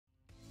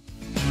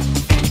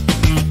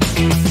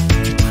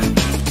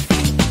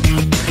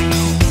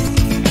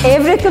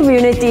Every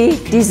community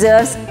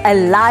deserves a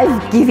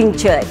life-giving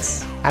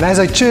church. And as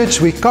a church,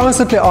 we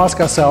constantly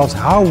ask ourselves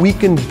how we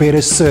can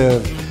better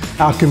serve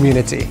our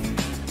community.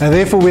 And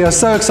therefore, we are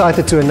so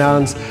excited to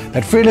announce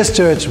that Vredelust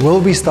Church will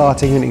be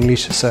starting an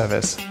English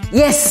service.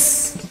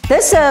 Yes,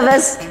 this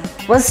service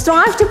will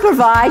strive to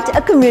provide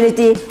a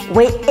community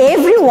where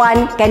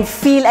everyone can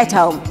feel at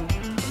home.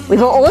 We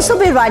will also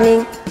be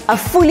running a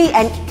fully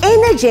and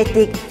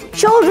energetic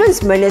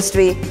children's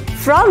ministry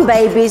from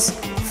babies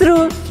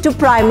through to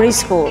primary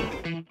school.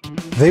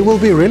 There will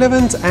be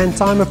relevant and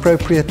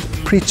time-appropriate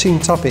preaching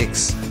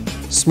topics.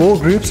 Small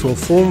groups will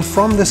form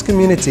from this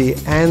community,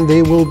 and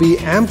there will be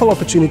ample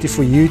opportunity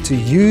for you to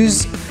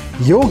use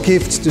your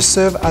gifts to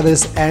serve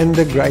others and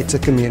the greater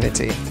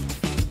community.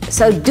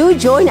 So do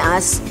join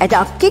us at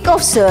our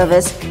kick-off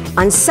service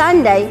on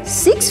Sunday,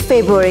 6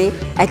 February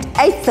at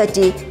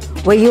 8:30,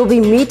 where you'll be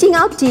meeting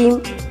our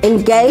team,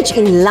 engage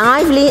in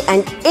lively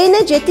and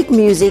energetic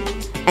music,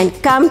 and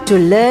come to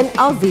learn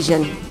our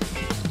vision.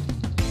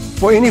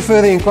 For any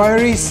further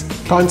inquiries,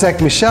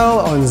 contact Michelle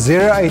on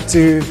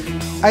 082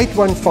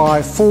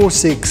 815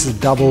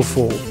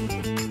 4644.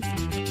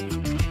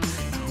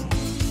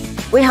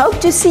 We hope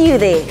to see you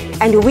there,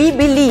 and we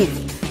believe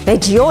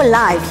that your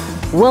life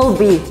will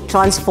be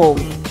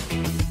transformed.